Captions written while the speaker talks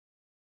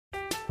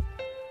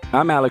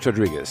I'm Alex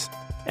Rodriguez.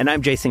 And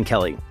I'm Jason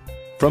Kelly.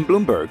 From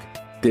Bloomberg,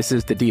 this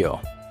is The Deal.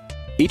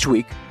 Each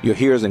week, you'll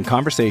hear us in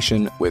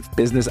conversation with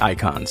business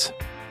icons.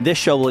 This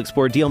show will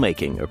explore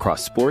deal-making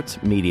across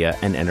sports, media,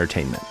 and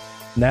entertainment.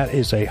 That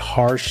is a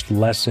harsh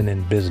lesson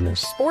in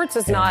business. Sports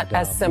is not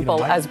as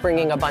simple as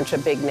bringing a bunch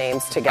of big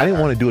names together. I didn't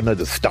want to do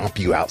another stomp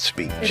you out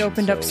speech. It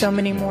opened up so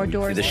many more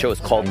doors. The show is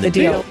called The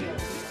Deal.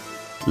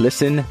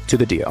 Listen to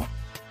The Deal.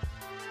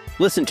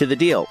 Listen to The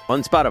Deal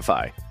on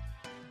Spotify.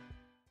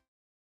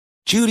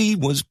 Judy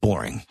was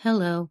boring.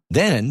 Hello.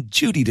 Then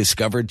Judy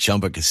discovered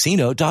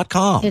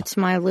ChumbaCasino.com. It's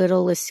my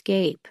little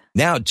escape.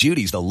 Now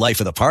Judy's the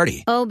life of the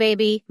party. Oh,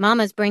 baby,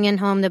 mama's bringing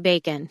home the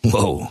bacon.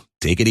 Whoa,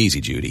 take it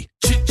easy, Judy.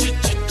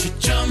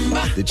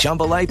 The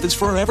Chumba life is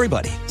for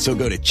everybody. So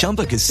go to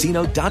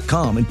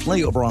ChumbaCasino.com and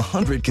play over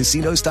 100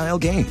 casino-style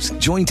games.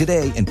 Join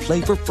today and play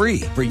for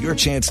free for your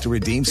chance to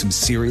redeem some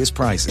serious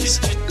prizes.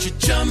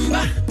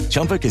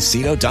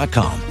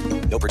 ChumbaCasino.com.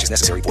 No purchase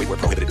necessary. Void where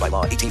prohibited by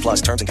law. 18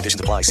 plus terms and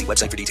conditions apply. See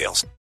website for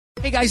details.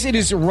 Hey guys, it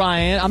is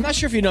Ryan. I'm not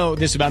sure if you know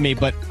this about me,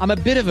 but I'm a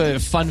bit of a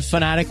fun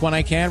fanatic when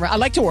I can. I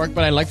like to work,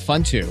 but I like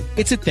fun too.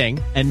 It's a thing.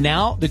 And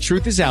now the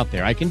truth is out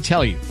there. I can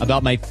tell you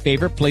about my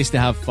favorite place to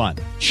have fun.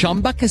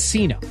 Chumba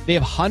Casino. They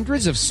have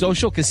hundreds of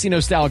social casino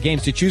style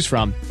games to choose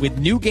from with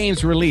new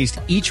games released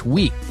each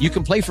week. You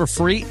can play for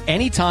free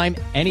anytime,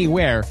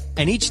 anywhere.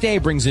 And each day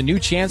brings a new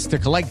chance to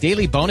collect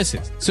daily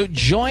bonuses. So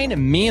join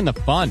me in the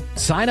fun.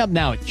 Sign up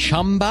now at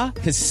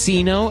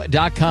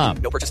ChumbaCasino.com.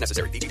 No purchase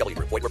necessary. VGW.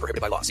 Void where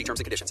prohibited by law. See terms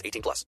and conditions.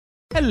 18 plus.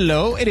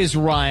 Hello, it is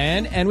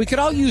Ryan, and we could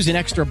all use an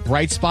extra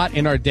bright spot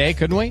in our day,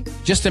 couldn't we?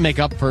 Just to make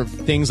up for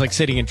things like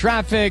sitting in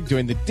traffic,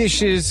 doing the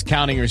dishes,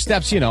 counting your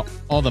steps,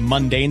 all the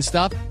mundane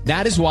stuff.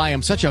 That is why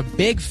I'm such a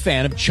big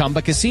fan of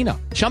Chumba Casino.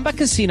 Chumba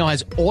Casino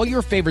has all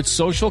your favorite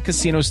social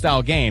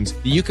casino-style games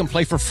that you can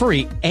play for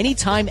free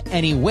anytime,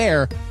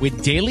 anywhere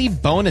with daily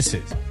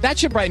bonuses. That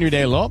should brighten your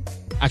day a little.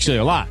 Actually,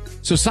 a lot.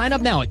 So sign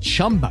up now at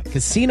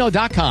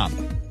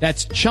ChumbaCasino.com.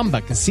 That's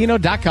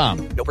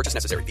ChumbaCasino.com. No purchase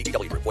necessary.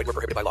 VGW. Void where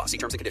prohibited by law. See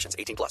terms and conditions.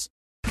 18 plus.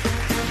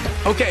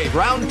 Okay,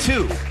 round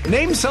two.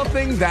 Name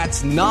something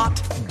that's not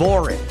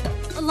boring.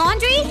 A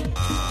laundry?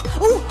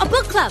 Ooh, a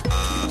book club.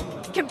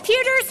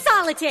 Computer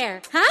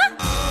solitaire, huh?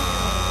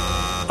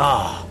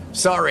 Ah,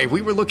 sorry.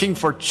 We were looking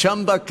for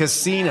Chumba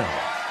Casino.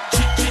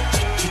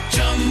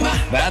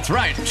 That's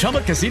right.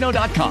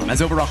 ChumbaCasino.com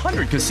has over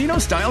 100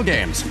 casino-style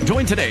games.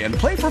 Join today and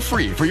play for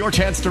free for your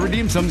chance to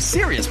redeem some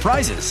serious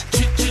prizes.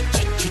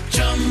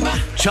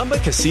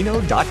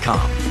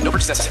 ChumbaCasino.com. No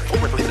purchase necessary.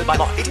 Void where prohibited by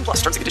law. 18 plus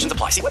terms and conditions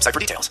apply. See website for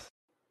details.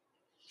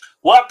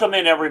 Welcome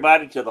in,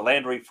 everybody, to the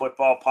Landry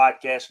Football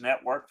Podcast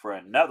Network for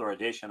another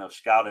edition of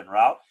Scout and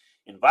Route.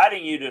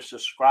 Inviting you to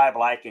subscribe,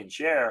 like, and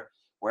share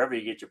wherever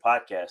you get your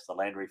podcast, the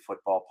Landry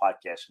Football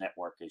Podcast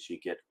Network, as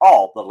you get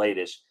all the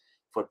latest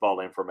football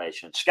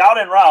information. Scout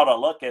and Route, a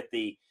look at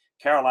the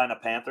Carolina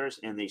Panthers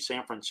and the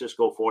San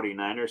Francisco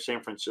 49ers.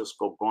 San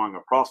Francisco going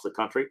across the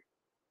country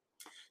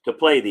to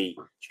play the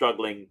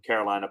struggling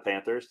Carolina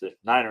Panthers. The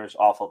Niners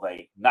off of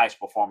a nice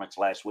performance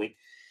last week.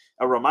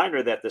 A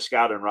reminder that the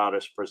Scout and Route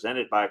is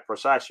presented by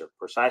Preciser.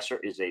 Preciser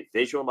is a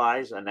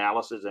visualize,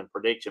 analysis, and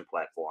prediction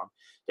platform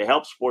to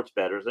help sports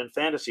bettors and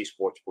fantasy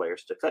sports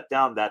players to cut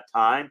down that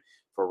time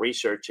for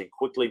research and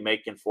quickly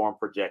make informed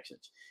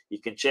projections. You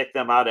can check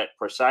them out at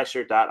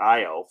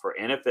Preciser.io for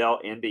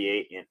NFL,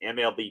 NBA, and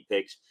MLB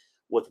picks,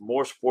 with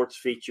more sports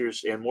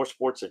features and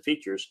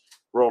features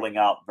rolling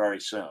out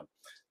very soon.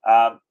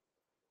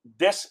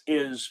 This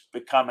is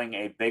becoming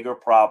a bigger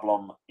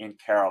problem in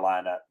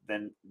Carolina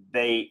than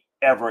they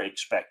ever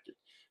expected.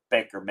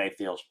 Baker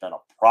Mayfield's been a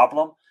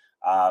problem.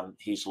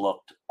 He's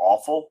looked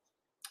awful.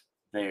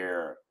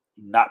 They're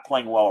not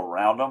playing well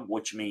around him,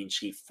 which means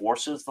he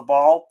forces the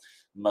ball.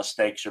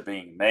 Mistakes are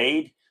being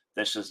made.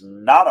 This is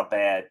not a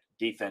bad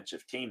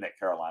defensive team that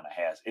Carolina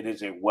has. It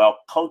is a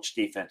well-coached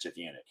defensive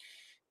unit.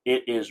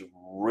 It is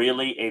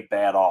really a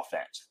bad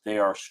offense. They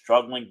are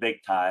struggling big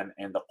time,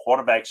 and the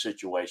quarterback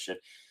situation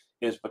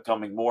is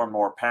becoming more and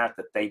more apparent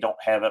that they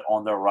don't have it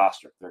on their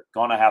roster. They're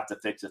going to have to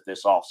fix it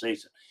this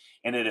offseason,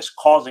 and it is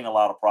causing a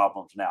lot of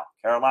problems now.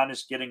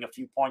 Carolina's getting a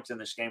few points in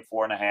this game,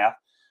 4.5.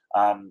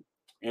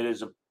 It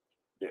is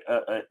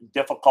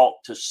difficult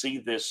to see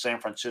this San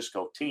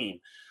Francisco team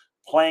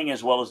playing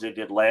as well as they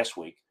did last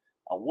week.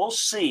 We'll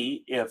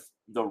see if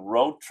the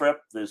road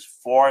trip, as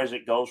far as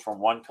it goes from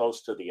one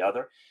coast to the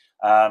other,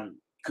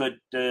 could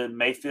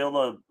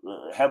Mayfield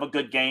have a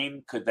good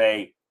game? Could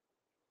they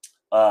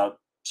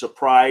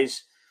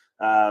surprise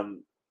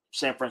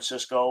San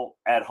Francisco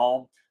at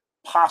home?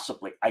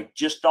 Possibly. I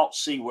just don't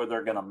see where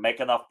they're going to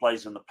make enough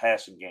plays in the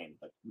passing game.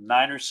 But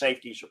Niners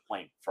safeties are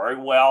playing very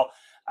well.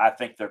 I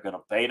think they're going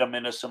to bait them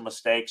into some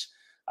mistakes.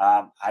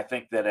 I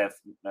think that if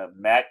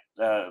Matt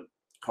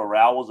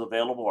Corral was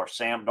available or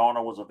Sam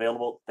Darnold was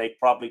available, they'd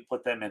probably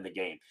put them in the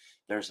game.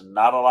 There's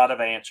not a lot of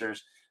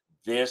answers.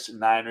 This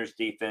Niners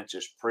defense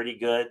is pretty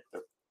good.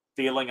 They're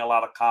feeling a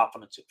lot of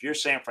confidence. If you're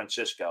San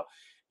Francisco,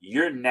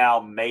 you're now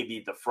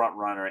maybe the front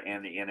runner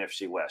in the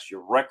NFC West.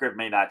 Your record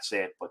may not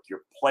say it, but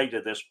your play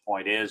to this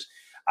point is.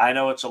 I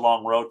know it's a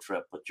long road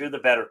trip, but you're the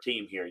better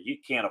team here. You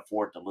can't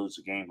afford to lose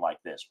a game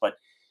like this. But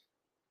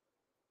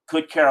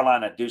could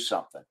Carolina do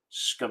something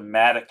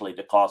schematically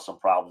to cause some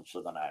problems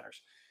for the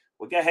Niners?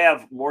 We're going to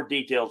have more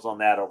details on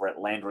that over at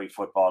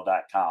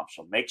LandryFootball.com.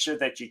 So make sure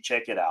that you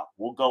check it out.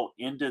 We'll go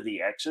into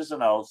the X's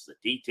and O's, the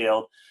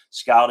detailed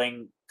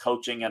scouting,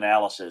 coaching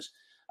analysis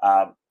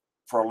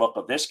for a look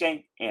at this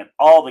game and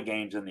all the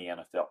games in the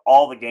NFL,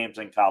 all the games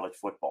in college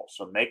football.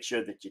 So make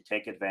sure that you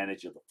take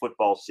advantage of the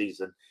football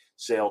season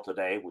sale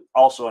today. We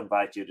also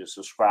invite you to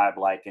subscribe,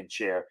 like, and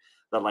share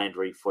the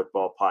Landry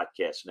Football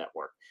Podcast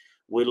Network.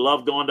 We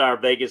love going to our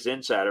Vegas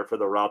Insider for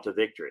the route to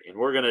victory, and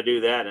we're going to do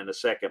that in a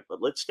second.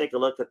 But let's take a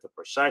look at the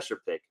Preciser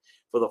pick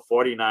for the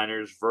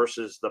 49ers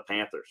versus the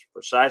Panthers.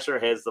 Preciser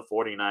has the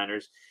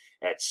 49ers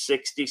at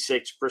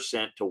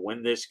 66% to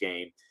win this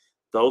game.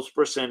 Those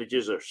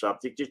percentages are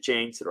subject to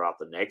change throughout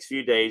the next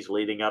few days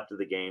leading up to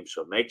the game,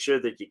 so make sure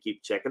that you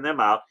keep checking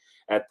them out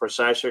at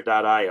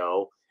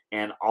Preciser.io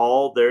and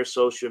all their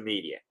social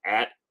media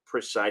at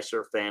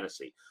Preciser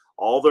Fantasy.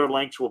 All their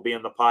links will be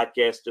in the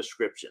podcast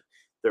description.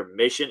 Their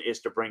mission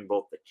is to bring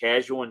both the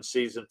casual and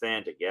seasoned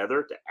fan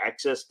together to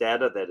access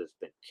data that has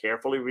been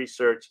carefully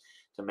researched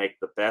to make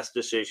the best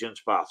decisions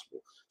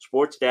possible.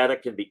 Sports data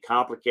can be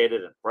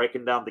complicated, and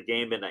breaking down the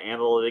game into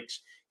analytics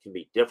can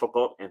be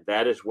difficult, and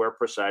that is where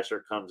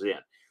Preciser comes in.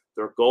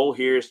 Their goal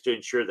here is to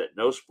ensure that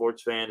no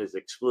sports fan is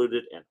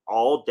excluded, and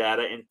all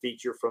data and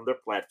feature from their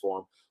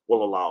platform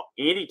will allow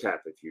any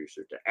type of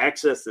user to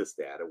access this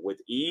data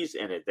with ease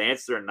and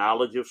advance their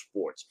knowledge of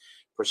sports.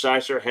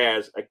 Preciser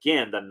has,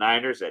 again, the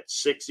Niners at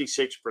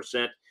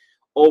 66%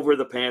 over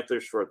the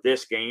Panthers for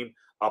this game.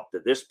 Up to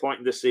this point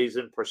in the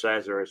season,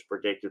 Preciser has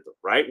predicted the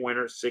right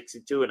winner,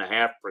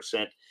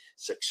 62.5%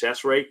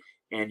 success rate,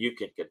 and you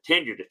can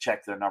continue to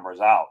check their numbers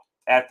out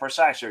at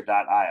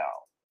Preciser.io.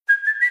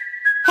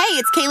 Hey,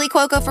 it's Kaylee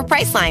Cuoco for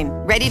Priceline.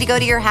 Ready to go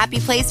to your happy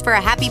place for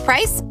a happy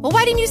price? Well,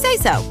 why didn't you say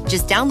so?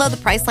 Just download the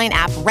Priceline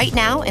app right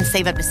now and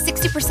save up to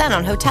 60%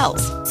 on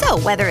hotels. So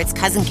whether it's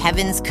Cousin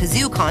Kevin's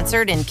Kazoo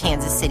Concert in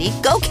Kansas City,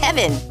 go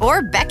Kevin,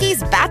 or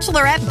Becky's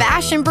Bachelorette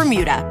Bash in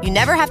Bermuda, you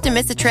never have to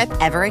miss a trip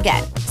ever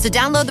again. So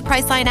download the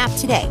Priceline app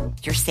today.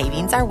 Your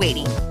savings are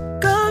waiting.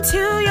 Go to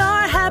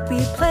your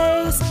happy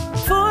place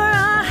for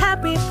a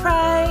happy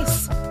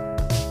price.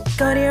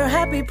 Go to your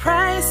happy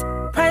price,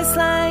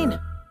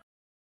 Priceline.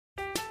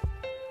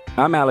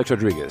 I'm Alex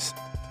Rodriguez.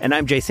 And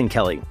I'm Jason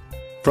Kelly.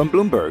 From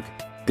Bloomberg,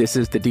 this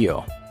is The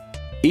Deal.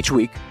 Each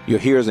week, you'll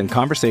hear us in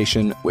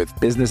conversation with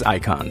business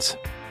icons.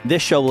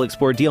 This show will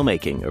explore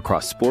deal-making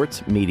across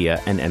sports,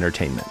 media, and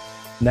entertainment.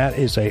 That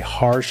is a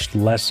harsh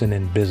lesson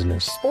in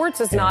business.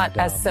 Sports is not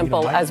as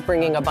simple as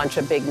bringing a bunch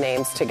of big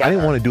names together. I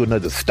didn't want to do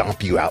another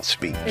stomp you out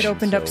speech. It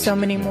opened up so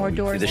many more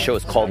doors. The show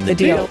is called The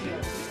Deal.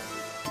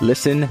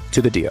 Listen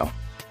to The Deal.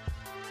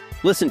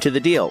 Listen to The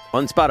Deal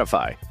on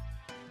Spotify.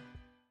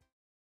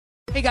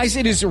 Hey guys,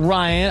 it is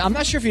Ryan. I'm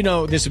not sure if you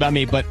know this about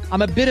me, but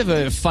I'm a bit of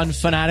a fun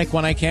fanatic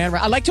when I can.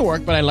 I like to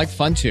work, but I like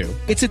fun too.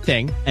 It's a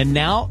thing. And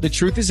now the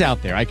truth is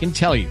out there. I can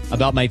tell you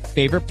about my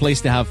favorite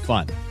place to have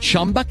fun.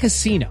 Chumba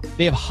Casino.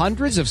 They have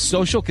hundreds of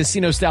social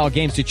casino style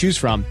games to choose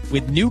from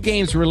with new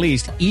games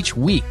released each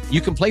week.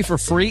 You can play for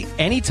free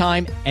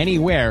anytime,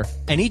 anywhere.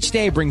 And each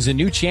day brings a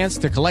new chance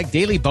to collect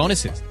daily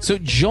bonuses. So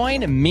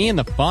join me in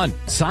the fun.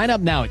 Sign up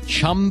now at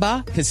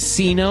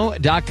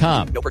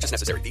ChumbaCasino.com. No purchase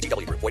necessary.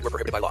 VGW Group. Void where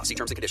prohibited by law. See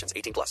terms and conditions.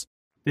 18+.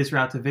 This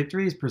Route to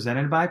Victory is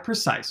presented by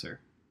Preciser.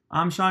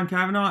 I'm Sean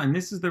Cavanaugh, and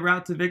this is the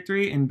Route to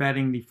Victory in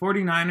betting the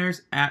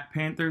 49ers at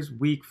Panthers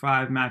Week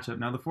 5 matchup.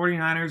 Now, the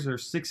 49ers are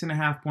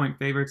 6.5-point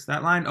favorites.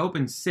 That line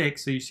opened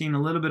 6, so you've seen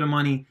a little bit of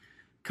money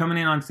coming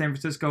in on San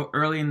Francisco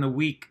early in the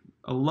week.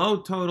 A low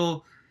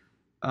total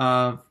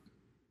of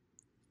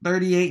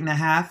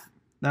 38.5.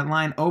 That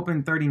line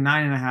opened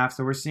 39.5,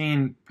 so we're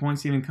seeing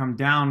points even come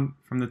down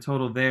from the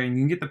total there. And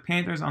you can get the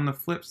Panthers on the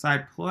flip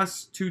side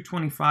plus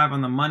 225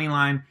 on the money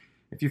line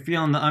if you're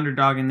feeling the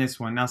underdog in this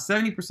one. Now,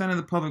 70% of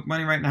the public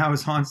money right now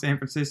is on San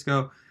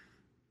Francisco.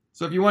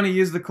 So if you want to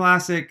use the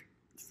classic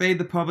fade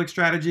the public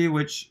strategy,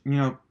 which, you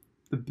know,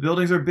 the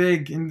buildings are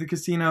big in the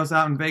casinos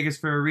out in Vegas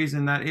for a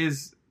reason, that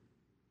is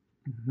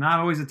not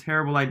always a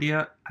terrible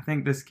idea. I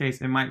think this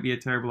case, it might be a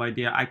terrible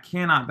idea. I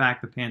cannot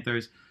back the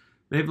Panthers.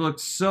 They've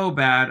looked so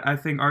bad. I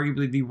think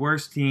arguably the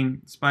worst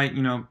team, despite,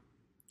 you know,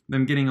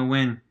 them getting a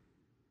win.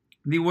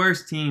 The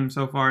worst team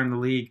so far in the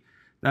league.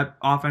 That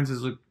offense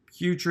has looked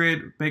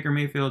putrid. Baker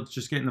Mayfield's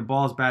just getting the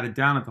balls batted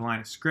down at the line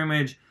of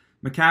scrimmage.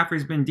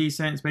 McCaffrey's been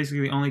decent. It's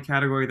basically the only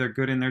category they're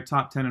good in. They're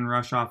top 10 in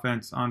rush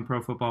offense on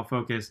Pro Football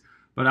Focus.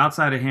 But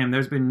outside of him,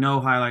 there's been no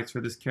highlights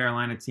for this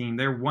Carolina team.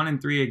 They're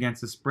 1-3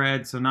 against the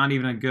spread, so not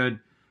even a good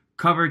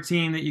cover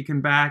team that you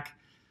can back.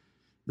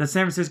 The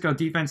San Francisco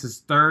defense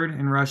is third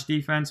in rush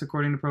defense,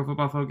 according to Pro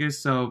Football Focus.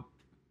 So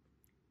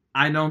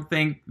I don't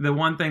think the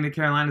one thing that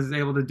Carolina is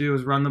able to do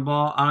is run the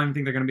ball. I don't even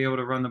think they're going to be able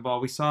to run the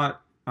ball. We saw it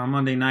on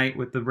Monday night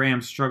with the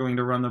Rams struggling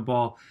to run the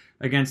ball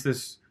against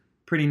this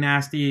pretty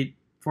nasty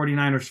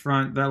 49ers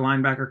front. That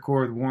linebacker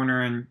core with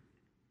Warner and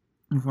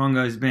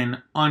Mfunga has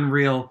been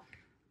unreal.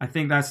 I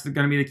think that's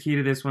going to be the key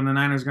to this one. The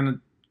Niners are going to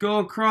go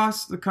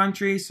across the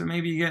country, so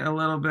maybe you get a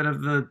little bit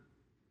of the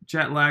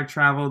jet lag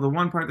travel. The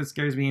one part that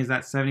scares me is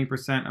that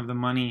 70% of the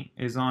money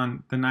is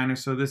on the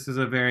Niners, so this is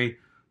a very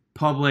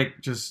public,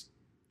 just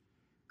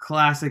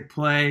classic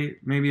play,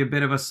 maybe a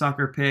bit of a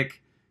sucker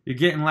pick. You're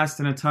getting less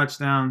than a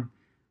touchdown.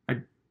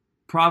 I'd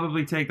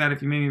probably take that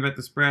if you made me bet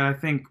the spread. I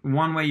think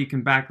one way you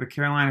can back the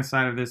Carolina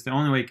side of this, the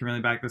only way you can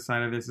really back this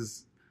side of this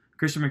is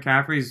Christian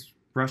McCaffrey's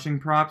rushing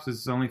props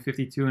is only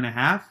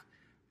 52.5.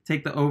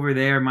 Take the over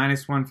there,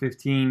 minus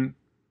 115.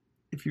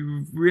 If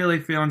you're really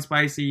feeling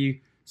spicy, you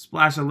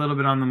splash a little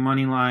bit on the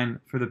money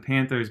line for the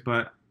Panthers,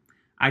 but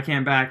I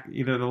can't back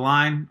either the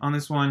line on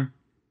this one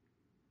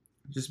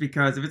just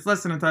because if it's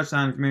less than a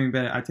touchdown, if you made me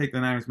bet it, I take the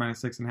Niners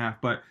minus 6.5.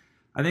 But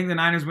I think the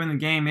Niners win the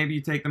game. Maybe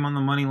you take them on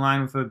the money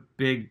line with a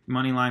big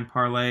money line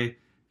parlay if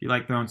you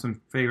like throwing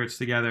some favorites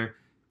together.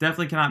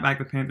 Definitely cannot back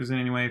the Panthers in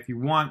any way. If you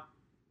want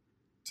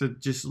to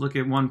just look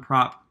at one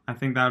prop, I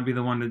think that would be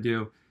the one to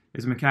do,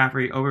 is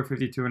McCaffrey over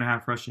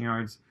 52.5 rushing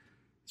yards.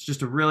 It's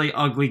just a really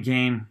ugly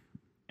game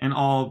in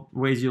all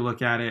ways you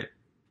look at it.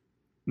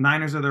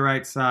 Niners are the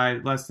right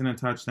side, less than a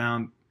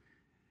touchdown.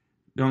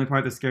 The only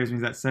part that scares me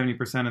is that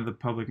 70% of the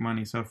public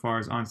money so far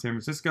is on San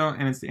Francisco,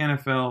 and it's the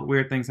NFL.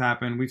 Weird things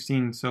happen. We've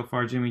seen so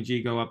far Jimmy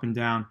G go up and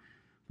down,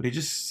 but he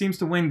just seems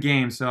to win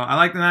games. So I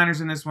like the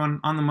Niners in this one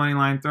on the money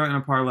line. Throw it in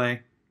a parlay.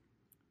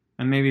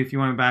 And maybe if you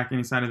want to back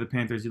any side of the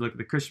Panthers, you look at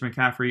the Christian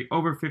McCaffrey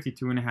over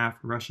 52.5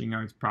 rushing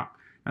yards prop.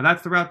 Now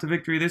that's the route to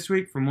victory this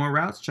week. For more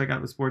routes, check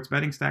out the Sports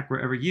Betting Stack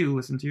wherever you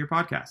listen to your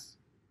podcasts.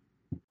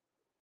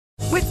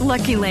 With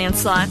Lucky Land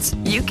Slots,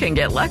 you can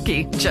get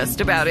lucky just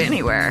about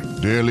anywhere.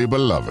 Dearly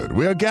beloved,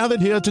 we are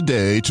gathered here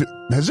today to...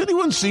 Has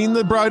anyone seen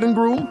the bride and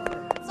groom?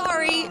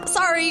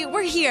 Sorry,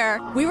 we're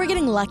here. We were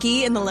getting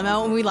lucky in the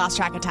limo and we lost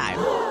track of time.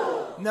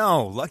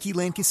 No, Lucky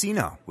Land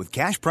Casino, with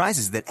cash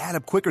prizes that add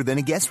up quicker than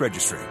a guest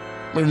registry.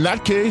 In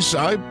that case,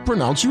 I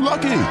pronounce you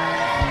lucky.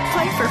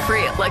 Play for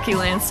free at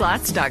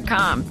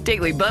LuckyLandSlots.com.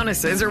 Daily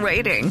bonuses are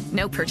waiting.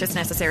 No purchase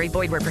necessary.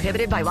 Void where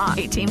prohibited by law.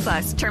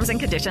 18+. Terms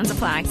and conditions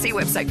apply. See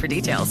website for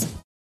details.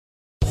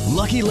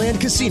 Lucky Land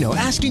Casino,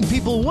 asking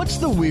people, what's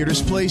the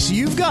weirdest place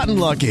you've gotten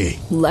lucky?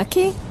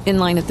 Lucky? In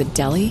line at the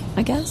deli,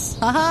 I guess?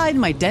 Aha, in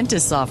my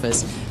dentist's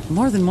office.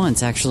 More than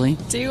once, actually.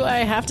 Do I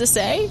have to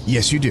say?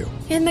 Yes, you do.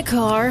 In the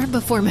car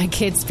before my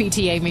kids'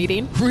 PTA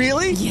meeting.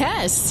 Really?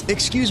 Yes.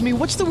 Excuse me,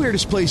 what's the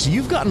weirdest place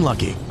you've gotten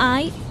lucky?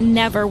 I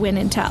never win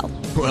and tell.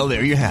 Well,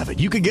 there you have it.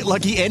 You can get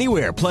lucky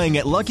anywhere, playing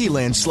at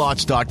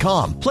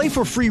LuckyLandSlots.com. Play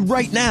for free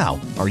right now.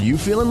 Are you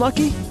feeling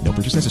lucky? No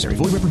purchase necessary.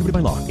 Void where prohibited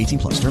by law.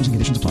 18+. Terms and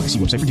conditions apply. See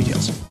website for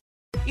details.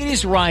 It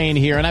is Ryan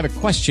here, and I have a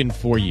question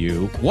for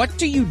you. What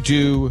do you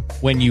do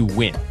when you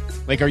win?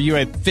 Like, are you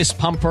a fist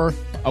pumper,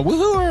 a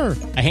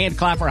woohooer, a hand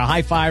clapper, a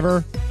high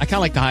fiver? I kind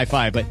of like the high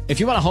five, but if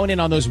you want to hone in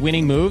on those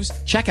winning moves,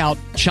 check out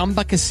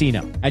Chumba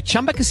Casino. At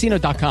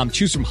ChumbaCasino.com,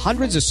 choose from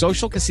hundreds of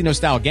social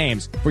casino-style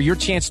games for your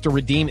chance to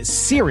redeem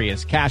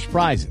serious cash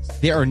prizes.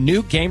 There are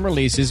new game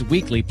releases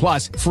weekly,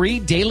 plus free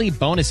daily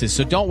bonuses,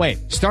 so don't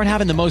wait. Start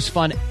having the most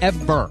fun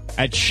ever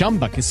at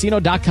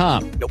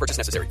ChumbaCasino.com. No purchase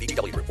necessary.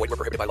 VGW. Void where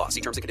prohibited by law.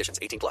 See terms and conditions.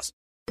 18+.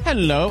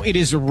 Hello, it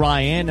is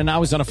Ryan, and I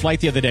was on a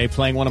flight the other day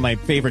playing one of my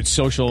favorite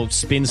social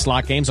spin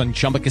slot games on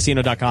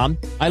ChumbaCasino.com.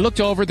 I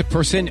looked over at the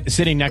person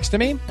sitting next to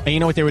me, and you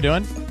know what they were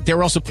doing? They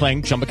were also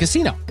playing Chumba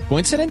Casino.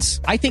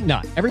 Coincidence? I think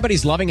not.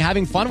 Everybody's loving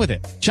having fun with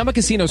it. Chumba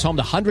Casino is home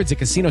to hundreds of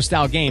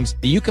casino-style games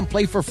that you can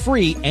play for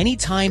free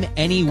anytime,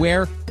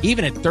 anywhere,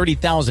 even at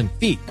 30,000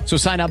 feet. So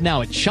sign up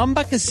now at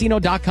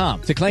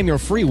ChumbaCasino.com to claim your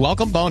free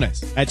welcome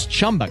bonus. That's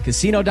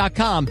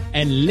ChumbaCasino.com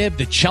and live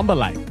the Chumba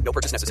life. No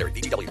purchase necessary.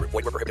 VGW. Void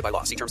where prohibited by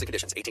law. See terms and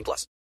conditions.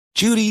 18+.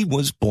 Judy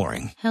was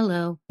boring.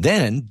 Hello.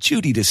 Then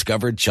Judy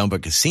discovered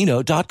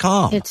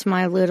ChumbaCasino.com. It's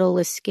my little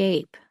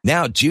escape.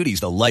 Now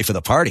Judy's the life of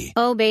the party.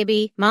 Oh,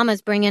 baby,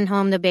 mama's bringing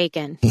home the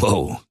bacon.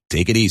 Whoa,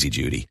 take it easy,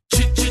 Judy.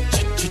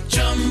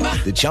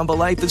 The Chumba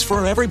life is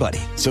for everybody.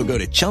 So go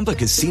to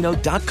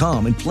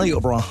ChumbaCasino.com and play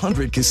over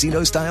 100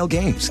 casino-style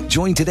games.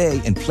 Join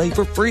today and play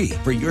for free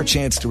for your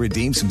chance to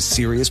redeem some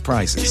serious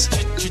prizes.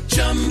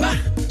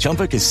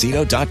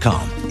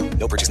 ChumbaCasino.com.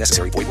 No purchase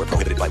necessary. Void where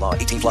prohibited by law.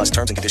 18+.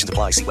 Terms and conditions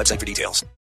apply. See website for details.